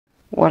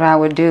What I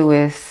would do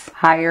is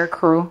hire a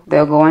crew.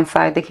 They'll go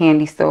inside the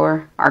candy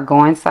store or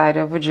go inside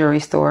of a jewelry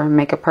store,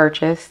 make a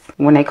purchase.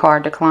 When they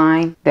card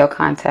decline, they'll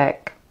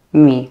contact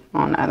me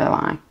on the other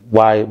line.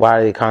 Why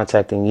are they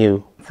contacting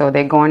you? So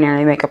they go in there and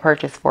they make a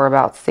purchase for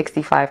about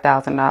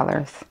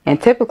 $65,000.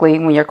 And typically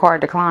when your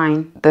card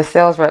decline, the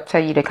sales rep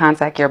tell you to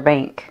contact your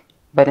bank.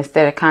 But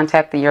instead of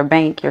contacting your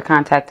bank, you're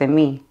contacting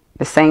me.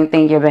 The same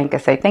thing your bank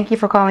could say, thank you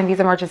for calling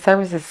Visa Merchant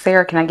Services.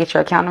 Sarah, can I get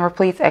your account number,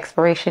 please?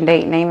 Expiration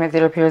date, name as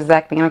it appears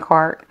exactly on the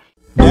card.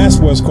 That's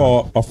what's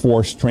called a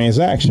forced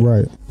transaction.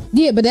 Right.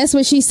 Yeah, but that's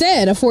what she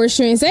said, a forced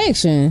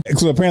transaction.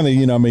 So apparently,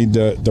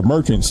 the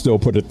merchant still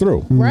put it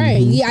through.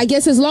 Right. Yeah, I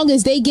guess as long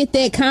as they get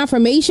that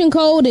confirmation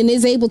code and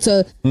is able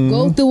to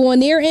go through on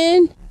their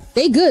end,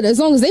 they good. As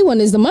long as they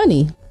want is the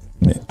money.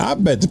 I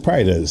bet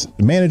the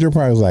manager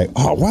probably was like,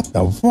 oh, what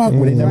the fuck?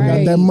 When they never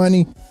got that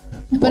money.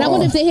 But I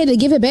wonder if they had to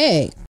give it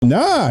back.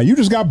 Nah, you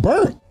just got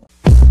burnt.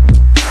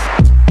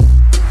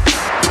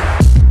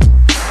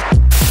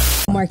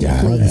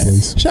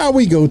 Marketplace. Shall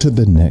we go to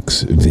the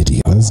next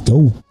video? Let's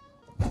go.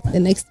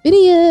 The next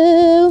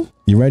video.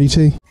 You ready,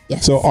 T?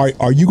 Yes. So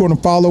are you going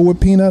to follow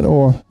with Peanut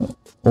or?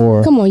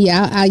 Come on,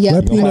 yeah.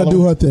 Let Peanut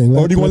do her thing.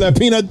 Or do you want to let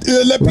Peanut do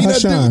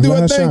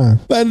her thing?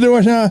 Let her do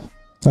her shine.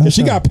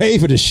 She got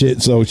paid for this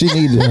shit, so she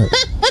needed to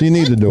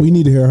do it. We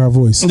need to hear her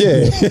voice.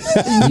 Yeah.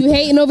 You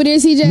hating over there,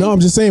 CJ? No,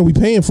 I'm just saying we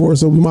paying for it,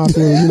 so we might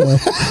as well,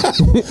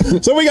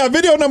 So we got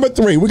video number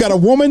 3. We got a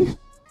woman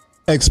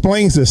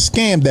explains the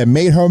scam that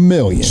made her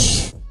million.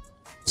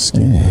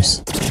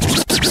 Scammers.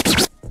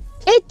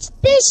 It's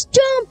this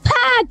June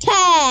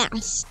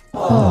podcast.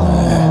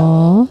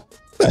 Aww.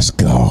 Let's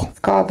go. It's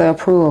called the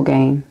approval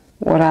game.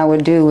 What I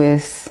would do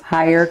is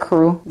hire a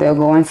crew. They'll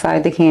go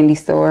inside the candy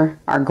store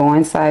or go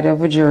inside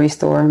of a jewelry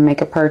store,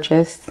 make a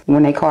purchase.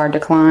 When they card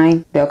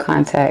decline, they'll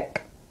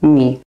contact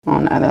me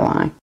on the other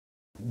line.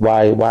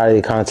 Why are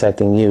they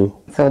contacting you?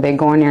 So they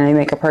go in there and they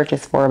make a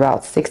purchase for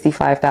about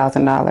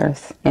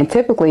 $65,000. And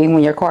typically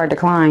when your card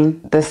decline,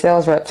 the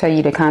sales rep tell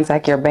you to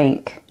contact your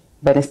bank.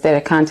 But instead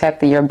of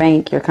contacting your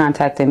bank, you're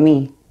contacting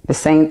me. The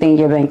same thing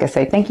your bank could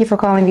say, thank you for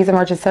calling Visa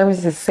Merchant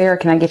Services. Sarah,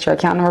 can I get your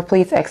account number,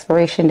 please?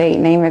 Expiration date,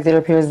 name as it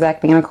appears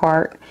exactly on the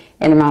card,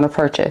 and amount of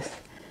purchase.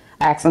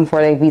 Ask them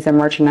for their Visa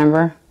Merchant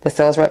number. The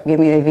sales rep give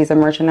me their Visa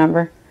Merchant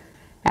number.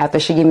 After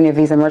she give me the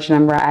Visa Merchant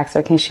number, I ask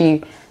her, can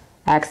she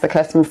ask the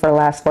customer for the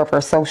last 4 of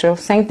her social?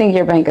 Same thing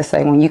your bank could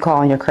say when you call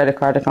on your credit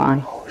card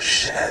decline. Oh,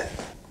 shit.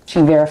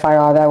 She verify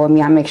all that with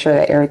me. I make sure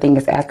that everything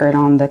is accurate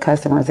on the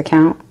customer's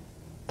account.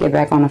 Get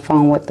back on the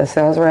phone with the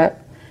sales rep.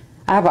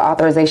 I have an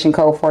authorization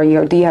code for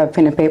you. Do you have a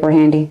pen and paper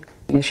handy?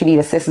 If she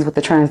needs assistance with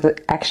the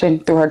transaction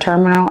through her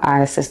terminal,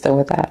 I assist her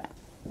with that.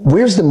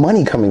 Where's the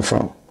money coming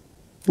from?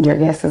 Your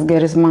guess is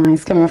good as mine.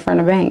 It's coming from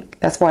the bank.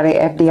 That's why they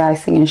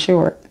FDIC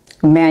insured.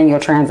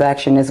 Manual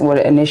transaction is what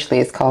it initially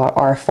is called,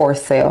 or a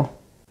forced sale.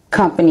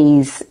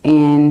 Companies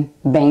and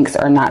banks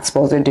are not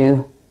supposed to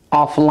do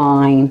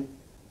offline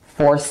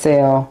forced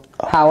sale.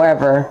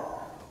 However,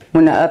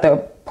 when the other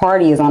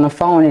party is on the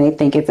phone and they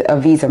think it's a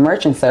Visa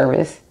Merchant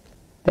Service,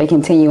 they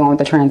continue on with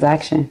the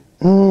transaction.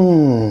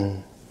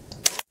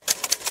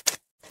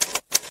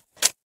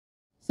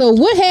 So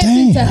what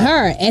happened to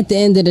her at the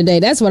end of the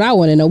day? That's what I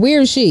want to know. Where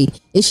is she?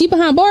 Is she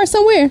behind bars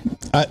somewhere?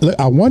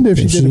 I wonder if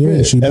she did a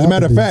bid. As a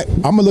matter of fact,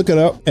 I'm gonna look it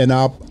up and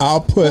I'll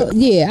put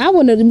I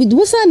want to.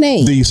 What's her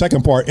name? The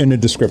second part in the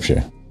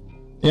description.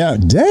 Yeah,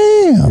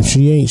 damn. If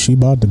she ain't, she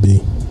about to be.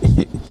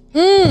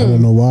 I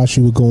don't know why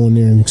she would go in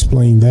there and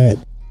explain that.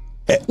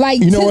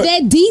 Like, you know, to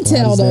that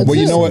detail though. Well,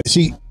 you know what?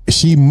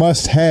 She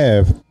must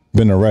have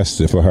been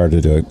arrested for her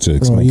to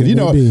explain. Yeah, you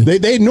know,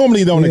 they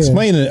normally don't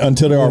explain it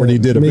until they already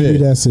did a bid. Maybe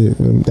that's it.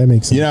 That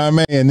makes sense. You know what I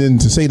mean? And then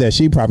to say that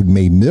she probably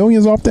made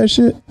millions off that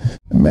shit,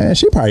 man,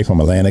 she probably from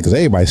Atlanta because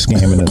everybody's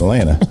scamming in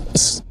Atlanta.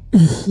 That's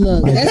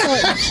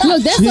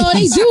all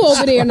they do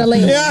over there in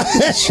Atlanta. Yeah.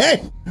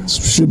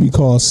 Should be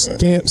called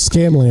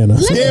Scamlanta.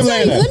 Let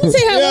me tell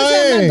you how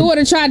one time my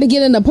daughter tried to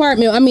get an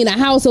apartment. I mean, a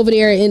house over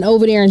there in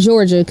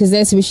Georgia, because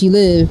that's where she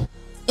lived.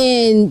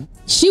 And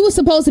she was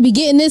supposed to be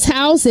getting this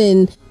house,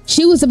 and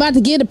she was about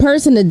to get a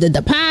person the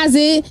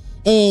deposit,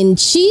 and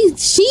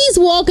she's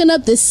walking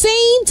up the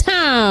same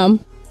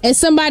time as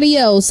somebody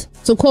else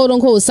to quote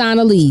unquote sign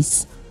a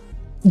lease.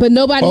 But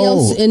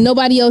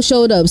nobody else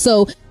showed up.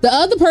 So the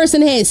other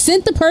person had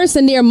sent the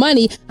person their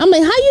money. I'm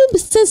like, how you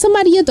send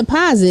somebody a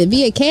deposit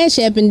via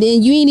CashApp and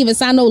then you ain't even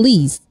sign no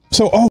lease?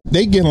 So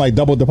they getting like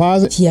double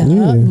deposit? Yeah.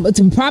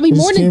 Probably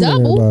more than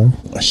double.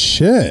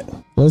 Shit.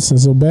 Listen,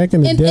 so back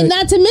in the day, and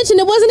not to mention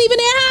it wasn't even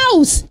their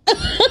house.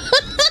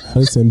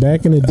 Listen,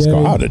 back in the day,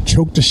 I would have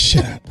choked the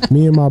shit.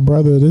 Me and my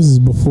brother, this is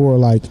before,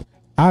 like,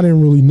 I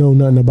didn't really know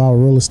nothing about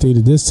real estate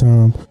at this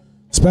time,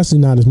 especially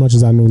not as much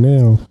as I know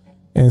now.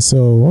 And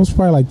so I was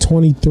probably like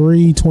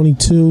 23,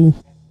 22.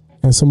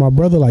 And so my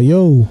brother like,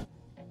 yo,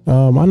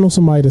 I know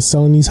somebody that's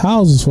selling these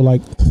houses for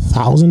like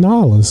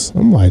 $1,000.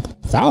 I'm like,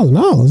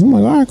 $1,000? I'm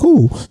like, all right,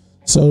 cool.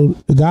 So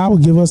the guy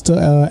would give us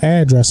the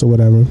address or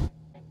whatever.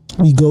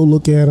 We go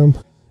look at them.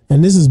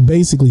 And this is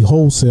basically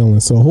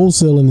wholesaling. So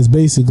wholesaling is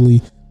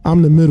basically,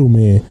 I'm the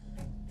middleman.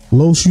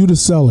 Los, you the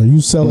seller.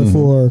 You sell it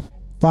for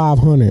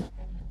 $500.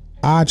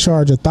 I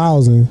charge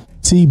 $1,000.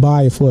 T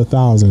buy it for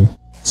 $1,000.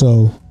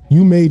 So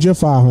you made your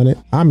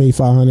 $500. I made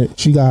 $500.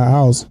 She got her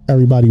house.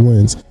 Everybody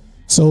wins.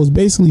 So it's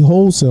basically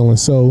wholesaling.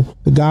 So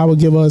the guy would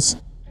give us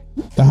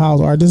the house.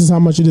 All right, this is how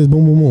much it is.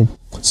 Boom, boom, boom.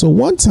 So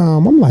one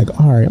time I'm like,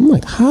 all right. I'm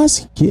like, how's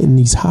he getting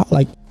these hot?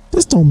 Like,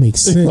 this don't make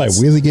sense. Like,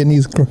 where's he getting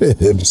these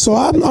cribs? So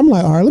I'm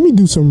like, all right, let me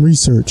do some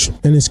research.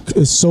 And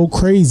it's so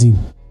crazy.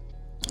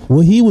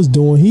 What he was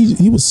doing,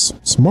 he was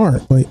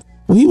smart, but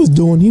what he was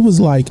doing, he was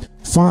like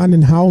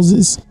finding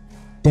houses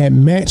that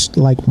matched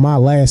like my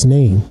last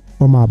name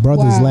or my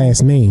brother's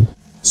last name.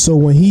 So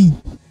when he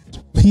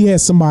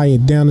had somebody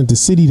down in the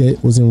city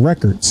that was in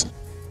records,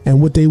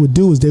 and what they would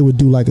do is they would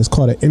do like, it's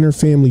called an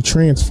interfamily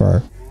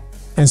transfer.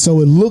 And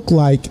so it looked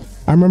like,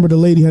 I remember the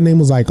lady, her name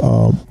was like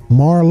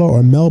Marla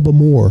or Melba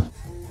Moore.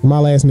 My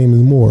last name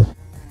is Moore.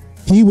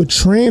 He would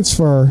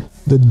transfer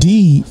the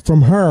deed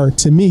from her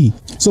to me.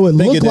 So it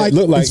looked like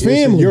it's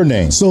family. It's your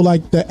name. So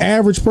like the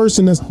average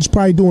person that's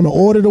probably doing the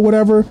audit or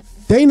whatever,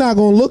 they not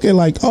going to look at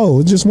like,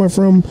 oh, it just went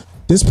from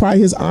this probably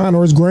his aunt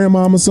or his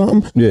grandmom or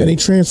something. Yeah. And they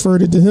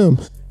transferred it to him.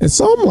 And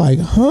so I'm like,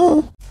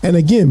 huh? And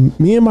again,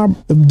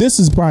 this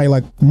is probably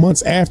like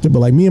months after, but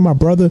like me and my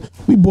brother,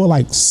 we bought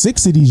like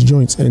 6 of these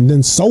joints and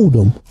then sold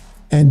them.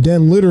 And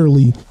then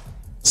literally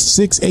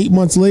 6-8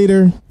 months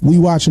later, we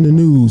watching the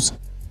news.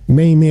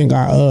 Main man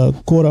got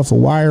caught up for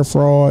wire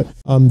fraud,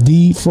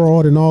 deed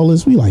fraud, and all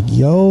this. We like,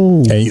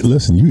 yo. Hey,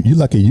 listen, you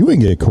lucky you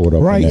ain't get caught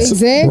up. Right,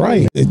 exactly.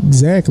 Right,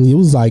 exactly. It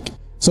was like,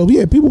 so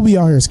yeah, people be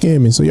out here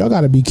scamming. So y'all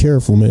got to be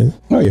careful, man.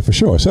 Oh yeah, for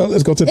sure. So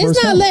let's go to the first.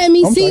 It's not letting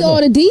me see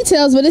all the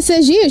details, but it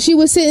says she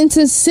was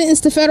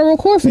sentenced to federal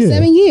court for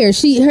 7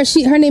 years.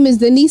 Her name is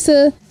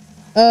Denisa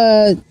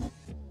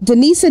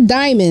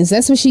Diamonds.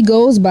 That's what she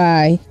goes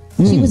by.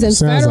 She was in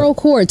federal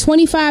court,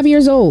 25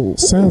 years old.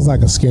 Sounds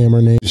like a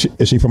scammer name.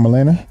 Is she from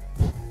Atlanta?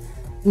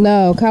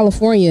 No,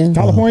 California.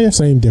 California?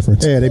 Same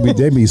difference. Yeah, they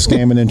be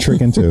scamming and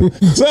tricking too.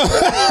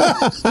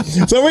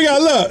 So we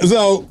got, look.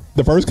 So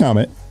the first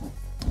comment.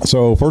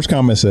 So first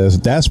comment says,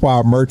 that's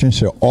why merchants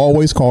should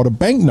always call the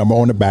bank number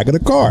on the back of the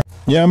card.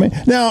 You know what I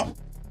mean? Now,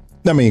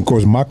 of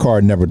course, my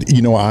card never,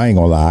 I ain't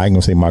gonna lie. I ain't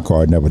gonna say my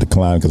card never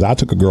declined, because I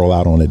took a girl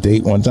out on a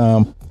date one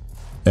time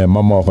and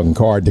my motherfucking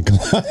card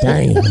declined.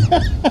 Damn.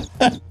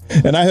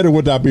 And I hit her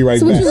with that, be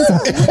right back.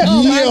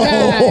 Oh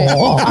my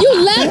God.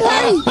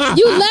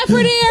 You left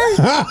her there?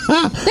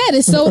 That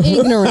is so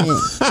ignorant.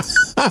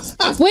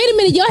 Wait a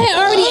minute, y'all had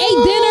already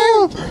ate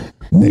dinner?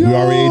 You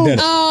already ate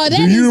dinner. Oh, that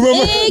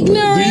is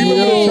ignorant. Do you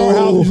remember your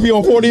house used to be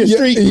on 40th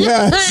Street?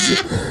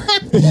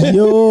 Yes.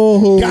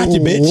 Yo. Gotcha,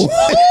 bitch.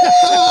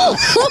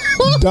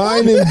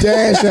 Dine and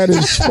dash at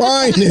his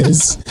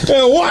finest.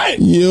 What?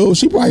 Yo,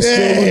 she probably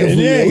still looking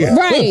for you.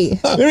 Right.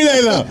 Let me tell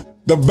you something.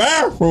 The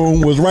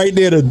bathroom was right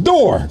there, the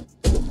door.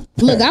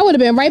 Look, I would have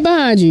been right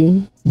behind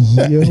you.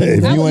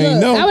 If you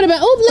ain't know. I would have been,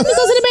 oh, let me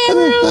go to the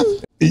bathroom.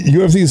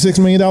 You ever see $6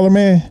 Million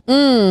Man?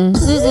 Oh,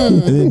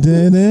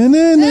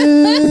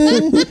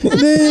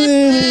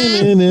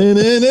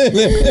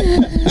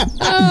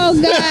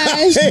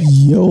 gosh.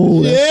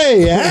 Yo. Yeah,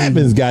 it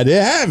happens, God.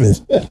 It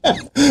happens.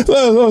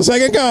 Look,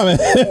 second comment.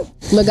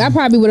 Look, I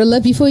probably would have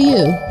left before you.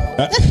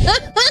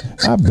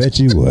 I bet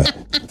you would.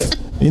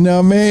 You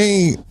know what I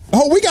mean?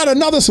 Oh, we got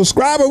another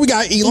subscriber. We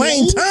got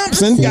Elaine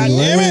Thompson. God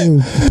damn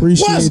it.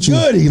 Appreciate What's you.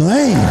 good,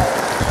 Elaine?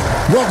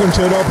 Welcome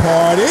to the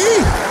party.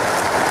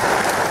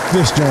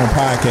 This JAWN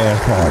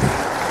podcast party.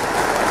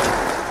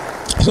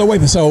 So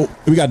wait, so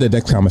we got the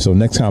next comment. So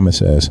next comment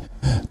says,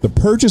 the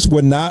purchase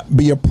would not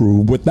be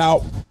approved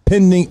without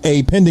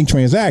a pending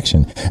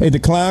transaction. A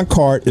declined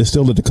card is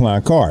still a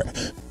declined card.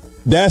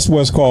 That's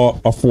what's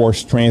called a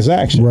forced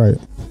transaction. Right.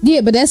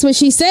 Yeah, but that's what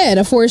she said,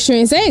 a forced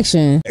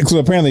transaction. So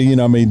apparently,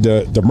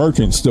 the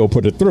merchant still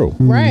put it through.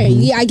 Right.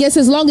 Yeah, I guess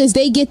as long as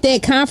they get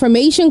that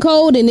confirmation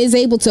code and is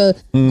able to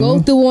go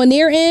through on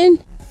their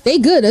end, they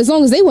good. As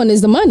long as they want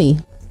is the money.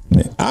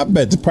 I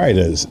bet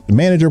the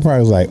manager probably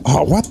was like,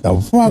 oh, what the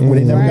fuck? When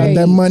they never got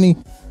that money.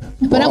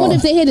 But I wonder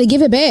if they had to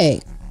give it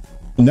back.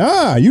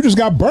 Nah, you just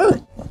got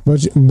burnt.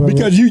 But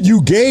because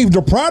you gave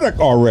the product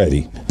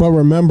already. But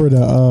remember,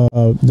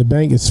 the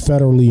bank is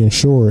federally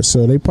insured,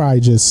 so they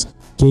probably just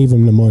gave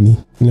him the money,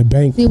 and the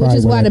bank. See, which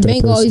is why the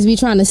bank always be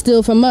trying to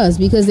steal from us,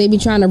 because they be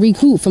trying to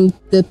recoup from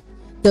the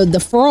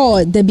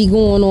fraud that be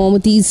going on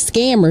with these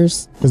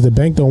scammers. Because the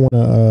bank don't want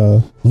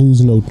to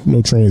lose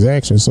no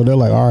transactions, so they're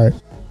like, all right,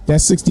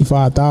 that's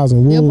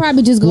 $65,000. They'll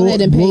probably just go ahead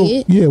and pay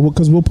it. Yeah,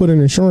 because we'll put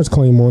an insurance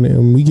claim on it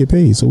and we get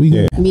paid, so we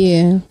get.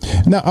 Yeah.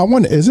 Now I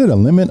wonder, is it a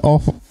limit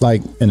off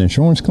like an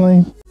insurance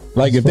claim?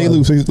 Like if they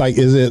lose, like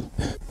is it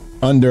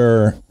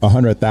under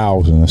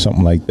 100,000 or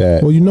something like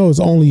that? Well, it's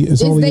only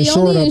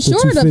insured up to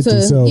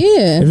 250. So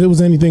if it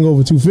was anything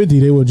over 250,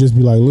 they would just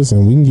be like,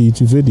 "Listen, we can give you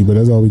 250, but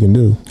that's all we can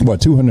do."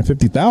 What,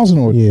 250,000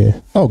 or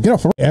Oh, get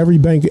off! Every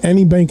bank,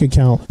 any bank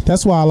account.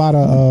 That's why a lot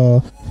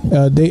of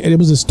it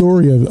was a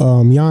story of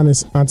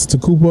Giannis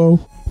Antetokounmpo,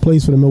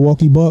 plays for the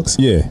Milwaukee Bucks.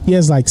 Yeah, he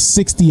has like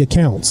 60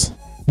 accounts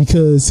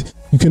because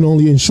you can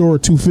only insure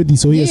 250,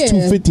 so he has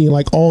 250 in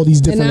like all these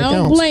different and I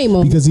don't accounts. blame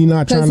him because he's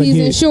not trying to he's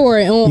get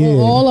insured on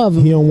all of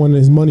them. He don't want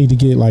his money to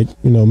get like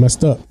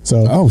messed up.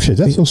 So oh shit,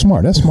 that's so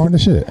smart. That's smart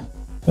as shit.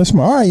 That's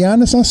smart. All right,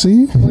 Giannis, I see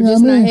you. Or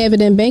just not have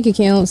it in bank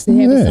accounts and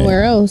have it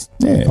somewhere else.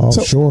 Yeah.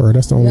 Offshore.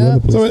 That's the only other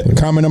place. So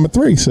comment number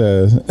 3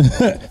 says,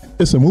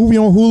 it's a movie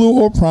on Hulu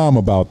or Prime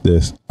about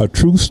this. A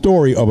true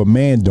story of a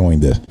man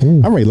doing this.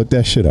 I'm ready to look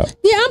that shit up.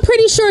 Yeah, I'm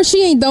pretty sure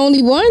she ain't the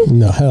only one.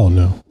 No, hell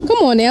no. Come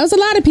on now. There's a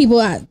lot of people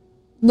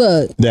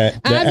look. That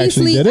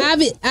obviously actually did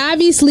it?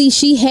 obviously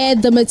she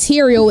had the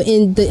material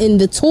in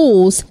the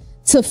tools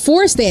to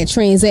force that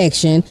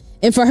transaction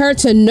and for her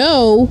to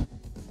know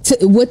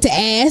what to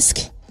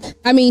ask.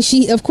 I mean,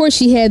 she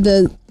had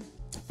the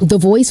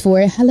voice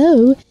for it.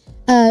 Hello,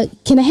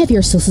 can I have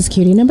your social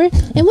security number?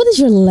 And what is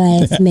your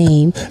last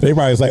name? They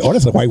probably was like, oh,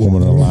 that's a white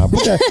woman on the line.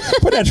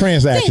 Put that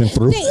transaction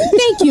through.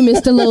 Thank you,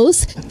 Mr.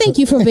 Los. Thank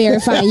you for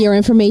verifying your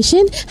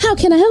information. How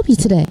can I help you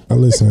today?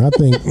 Listen, I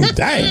think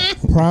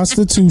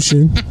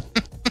prostitution,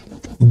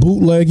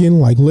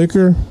 bootlegging like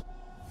liquor,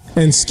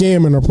 and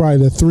scamming are probably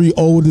the 3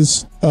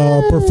 oldest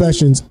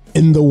professions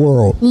in the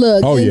world.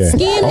 Look,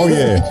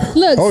 scamming.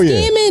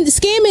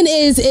 Scamming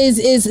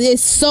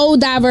is so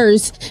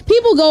diverse.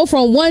 People go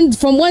from one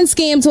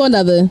scam to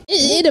another.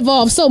 It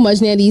evolves so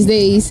much now these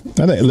days.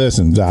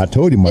 Listen, I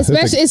told you my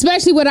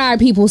especially with our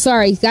people.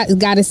 Sorry,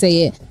 gotta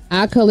say it.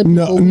 Our colored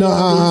people.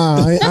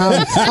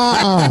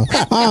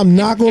 I'm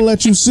not gonna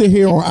let you sit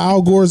here on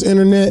Al Gore's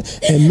internet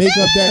and make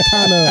up that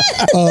kind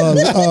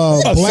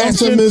of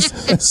blasphemous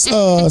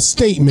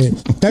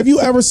statement. Have you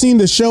ever seen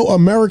the show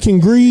American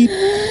Greed?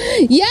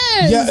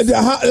 Yes. Yeah,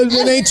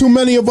 it ain't too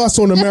many of us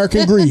on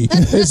American Greed.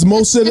 It's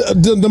most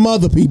of them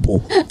other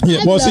people.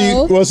 Yeah, well,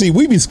 see,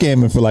 we be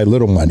scamming for like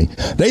little money.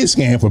 They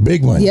scam for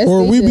big money. Yes,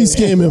 or we do. be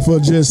scamming for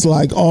just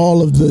like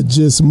all of the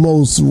just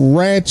most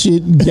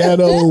ratchet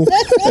ghetto.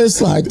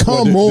 It's like,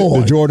 come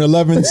on. The Jordan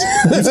 11s.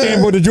 You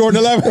scam for the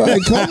Jordan 11s.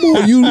 Like, come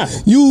on. You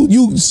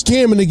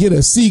scamming to get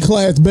a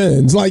C-class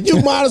Benz. Like,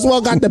 you might as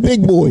well got the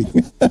big boy.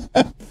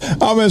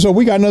 Oh man, so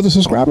we got another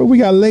subscriber. We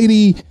got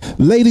Lady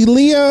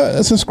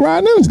Leah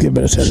subscribing. Let's give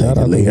it a shout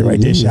out, Leah, right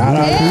there. Shout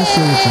out.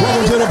 Appreciate you.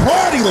 Welcome to the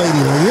party, Lady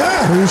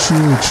Leah.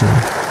 Appreciate you.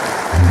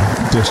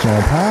 Just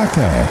on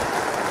podcast.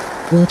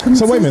 Welcome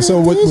so wait a minute. So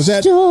was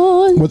that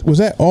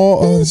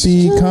all of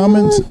the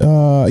comments?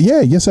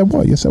 Yes, I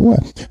was.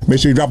 Make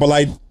sure you drop a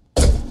like,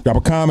 drop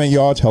a comment,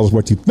 y'all. Tell us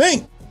what you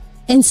think.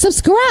 And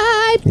subscribe.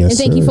 Yes, and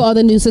thank you for all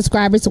the new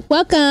subscribers.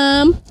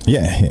 Welcome.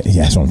 Yeah,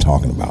 that's what I'm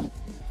talking about.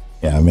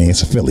 Yeah, I mean,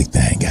 it's a Philly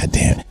thing. God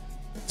damn it.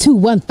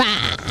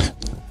 215.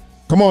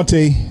 Come on,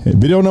 T.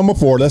 Video number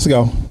 4. Let's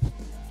go.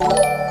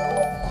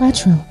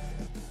 Quattro.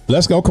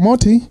 Let's go. Come on,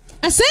 T.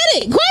 I said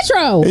it.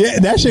 Quattro. Yeah,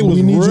 that shit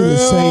was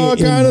real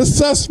kind of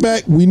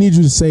suspect. We need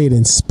you to say it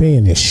in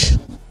Spanish.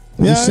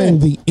 You're saying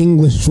the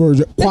English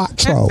version,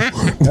 Quattro.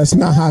 That's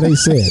not how they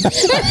say it.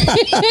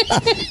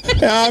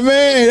 I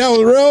mean, that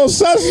was real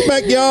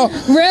suspect, y'all.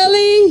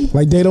 Really?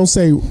 Like they don't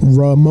say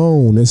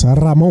Ramon, it's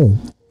Ramon.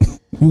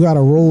 You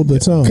gotta roll the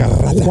tongue.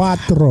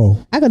 Quattro.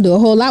 I could do a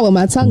whole lot with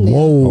my tongue now.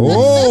 Whoa.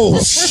 Oh,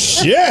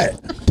 shit.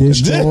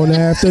 This Joan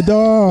After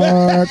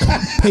Dark.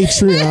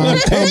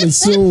 Patreon coming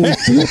soon.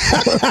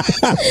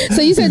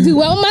 So you said do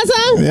what with my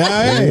tongue?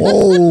 Yeah.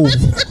 Whoa.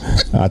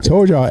 I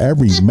told y'all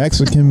every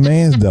Mexican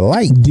man's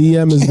delight.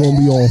 DM is gonna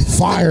be on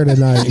fire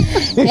tonight.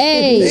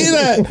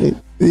 Hey.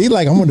 He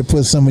like, I want to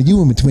put some of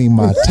you in between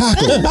my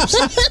tacos.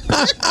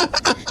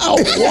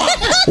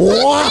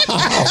 Wow.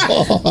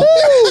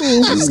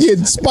 It's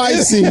getting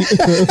spicy.